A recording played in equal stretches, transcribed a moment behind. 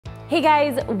Hey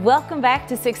guys, welcome back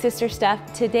to Six Sister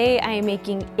Stuff. Today I am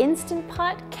making Instant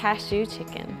Pot cashew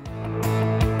chicken.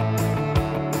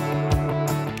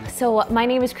 So my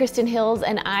name is Kristen Hills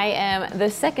and I am the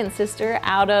second sister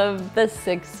out of the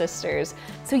six sisters.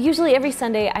 So usually every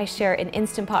Sunday I share an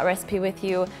Instant Pot recipe with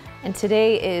you, and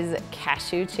today is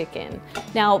cashew chicken.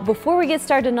 Now before we get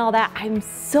started and all that, I'm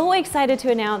so excited to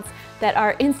announce that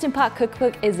our Instant Pot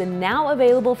cookbook is now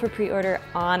available for pre-order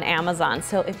on Amazon.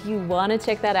 So if you wanna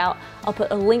check that out, I'll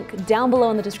put a link down below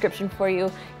in the description for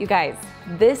you. You guys,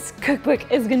 this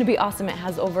cookbook is gonna be awesome. It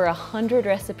has over 100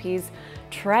 recipes,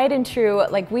 tried and true.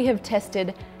 Like, we have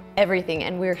tested everything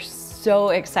and we're so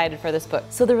excited for this book.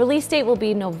 So the release date will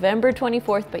be November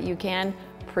 24th, but you can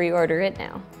pre-order it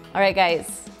now. All right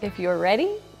guys, if you're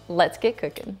ready, let's get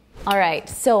cooking. All right,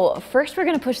 so first we're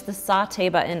gonna push the saute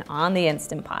button on the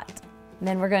Instant Pot. And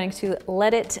then we're going to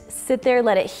let it sit there,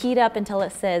 let it heat up until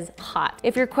it says hot.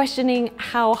 If you're questioning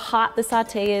how hot the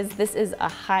saute is, this is a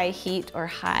high heat or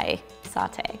high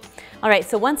saute. All right,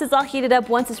 so once it's all heated up,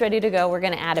 once it's ready to go, we're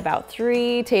gonna add about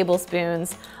 3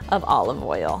 tablespoons of olive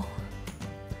oil.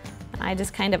 I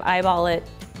just kind of eyeball it,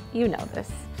 you know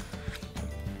this.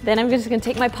 Then I'm just gonna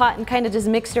take my pot and kind of just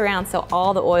mix it around so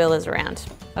all the oil is around.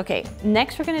 Okay,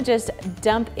 next we're gonna just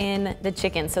dump in the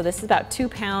chicken. So this is about 2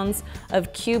 pounds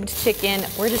of cubed chicken.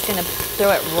 We're just gonna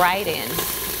throw it right in.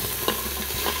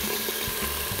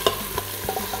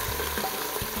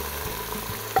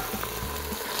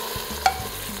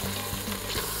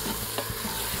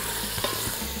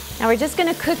 Now we're just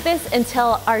gonna cook this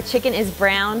until our chicken is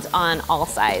browned on all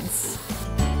sides.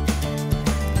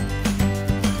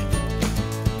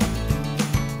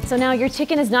 So now your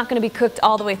chicken is not gonna be cooked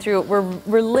all the way through.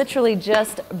 We're literally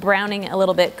just browning a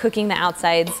little bit, cooking the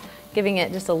outsides, giving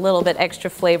it just a little bit extra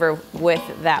flavor with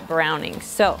that browning.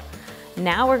 So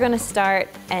now we're gonna start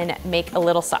and make a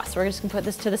little sauce. We're just gonna put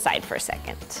this to the side for a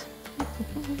second.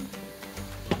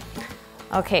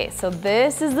 Okay, so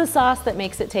this is the sauce that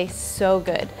makes it taste so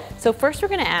good. So first we're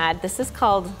gonna add, this is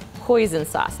called hoisin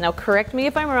sauce. Now correct me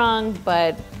if I'm wrong,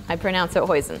 but I pronounce it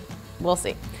hoisin. We'll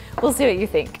see. We'll see what you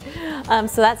think.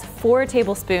 So that's 4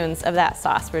 tablespoons of that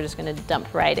sauce we're just gonna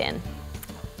dump right in.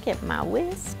 Get my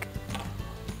whisk.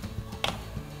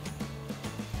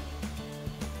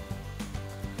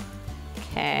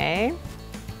 Okay.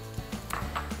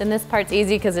 Then this part's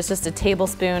easy because it's just a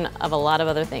tablespoon of a lot of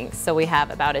other things. So we have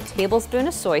about a tablespoon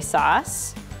of soy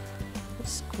sauce.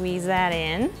 Squeeze that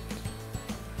in.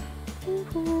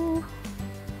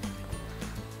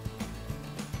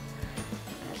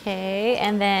 Okay,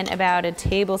 and then about a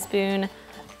tablespoon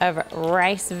of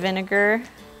rice vinegar.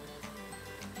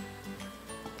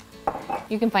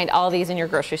 You can find all these in your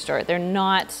grocery store. They're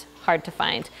not hard to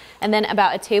find. And then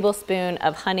about a tablespoon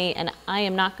of honey, and I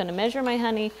am not gonna measure my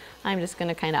honey. I'm just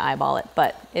gonna kind of eyeball it,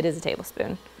 but it is a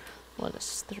tablespoon. We'll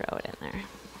just throw it in there.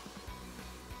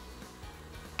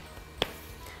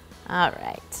 All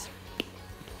right.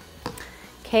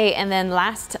 Okay, and then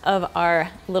last of our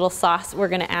little sauce, we're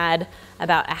gonna add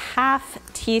about a 1/2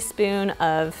 teaspoon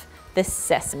of this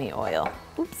sesame oil.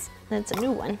 Oops, that's a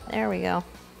new one. There we go.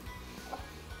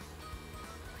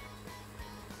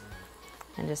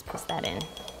 And just push that in.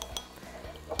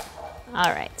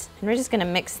 All right, and we're just gonna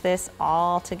mix this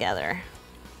all together.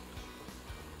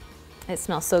 It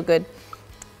smells so good.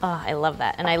 Oh, I love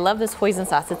that. And I love this hoisin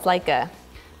sauce. It's like a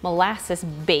molasses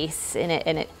base in it,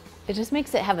 and it just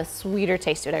makes it have a sweeter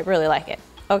taste to it. I really like it.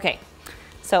 Okay,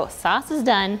 so sauce is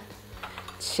done.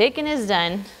 Chicken is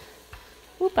done.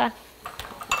 Whoopa.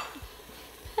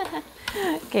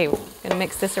 Okay, we're gonna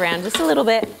mix this around just a little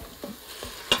bit.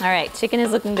 All right, chicken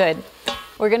is looking good.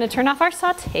 We're gonna turn off our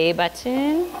saute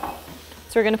button.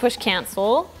 So we're gonna push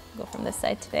cancel. Go from this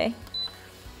side today.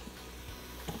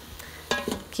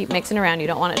 Keep mixing around. You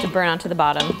don't want it to burn onto the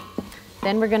bottom.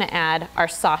 Then we're gonna add our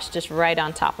sauce just right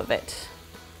on top of it.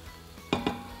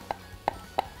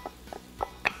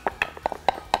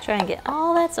 Try and get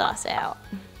all that sauce out.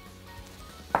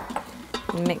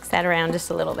 Mix that around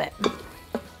just a little bit.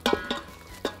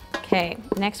 Okay,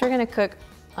 next we're gonna cook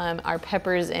our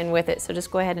peppers in with it. So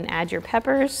just go ahead and add your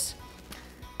peppers.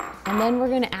 And then we're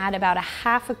gonna add about a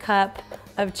 1/2 cup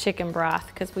of chicken broth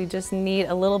because we just need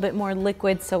a little bit more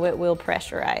liquid so it will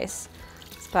pressurize.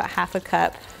 It's about 1/2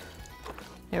 cup.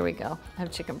 There we go,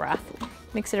 of chicken broth.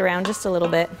 Mix it around just a little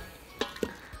bit.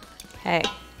 Okay.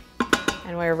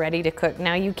 And we're ready to cook.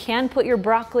 Now you can put your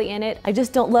broccoli in it. I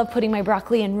just don't love putting my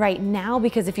broccoli in right now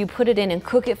because if you put it in and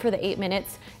cook it for the 8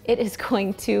 minutes, it is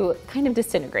going to kind of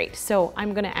disintegrate. So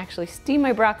I'm gonna actually steam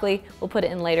my broccoli. We'll put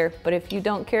it in later, but if you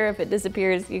don't care if it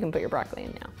disappears, you can put your broccoli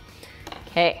in now.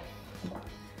 Okay.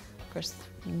 Of course,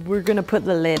 we're gonna put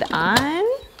the lid on.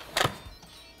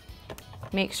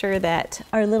 make sure that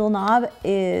our little knob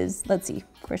is, let's see,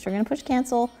 first we're gonna push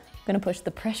cancel, we're gonna push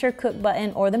the pressure cook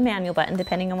button or the manual button,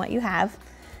 depending on what you have.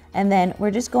 And then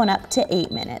we're just going up to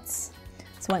 8 minutes.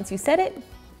 So once you set it,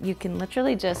 you can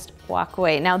literally just walk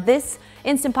away. Now this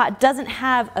Instant Pot doesn't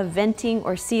have a venting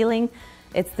or sealing.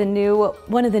 It's the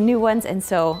one of the new ones, and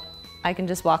so I can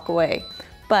just walk away.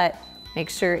 But make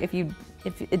sure if you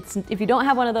don't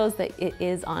have one of those that it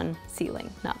is on sealing,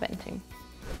 not venting.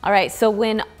 All right, so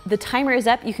when the timer is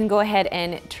up, you can go ahead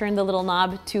and turn the little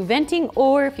knob to venting,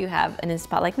 or if you have an Instant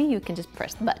Pot like me, you can just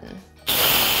press the button.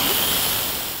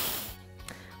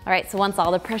 All right, so once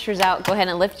all the pressure's out, go ahead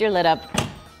and lift your lid up.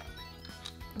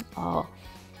 Oh,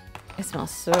 it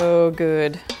smells so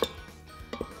good.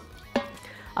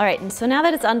 All right, and so now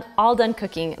that it's all done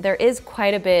cooking, there is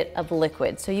quite a bit of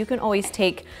liquid. So you can always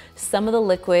take some of the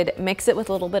liquid, mix it with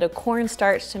a little bit of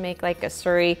cornstarch to make like a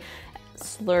slurry,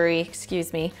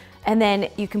 excuse me. And then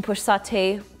you can push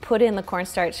saute, put in the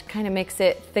cornstarch, kind of mix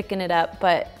it, thicken it up.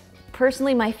 But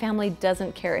personally, my family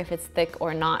doesn't care if it's thick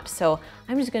or not, so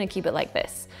I'm just gonna keep it like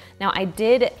this. Now I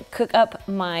did cook up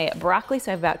my broccoli,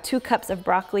 so I have about 2 cups of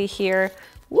broccoli here.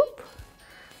 Whoop.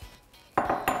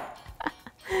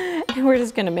 And we're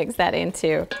just gonna mix that in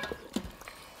too.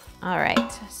 All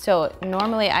right, so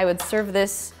normally I would serve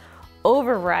this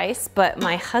over rice, but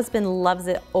my husband loves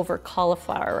it over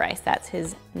cauliflower rice. That's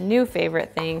his new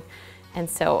favorite thing. And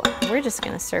so we're just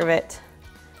gonna serve it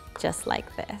just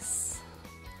like this.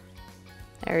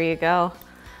 There you go.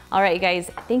 All right, you guys,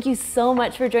 thank you so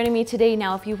much for joining me today.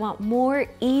 Now, if you want more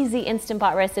easy Instant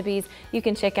Pot recipes, you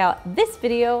can check out this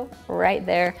video right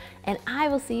there, and I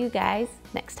will see you guys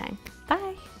next time.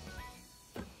 Bye.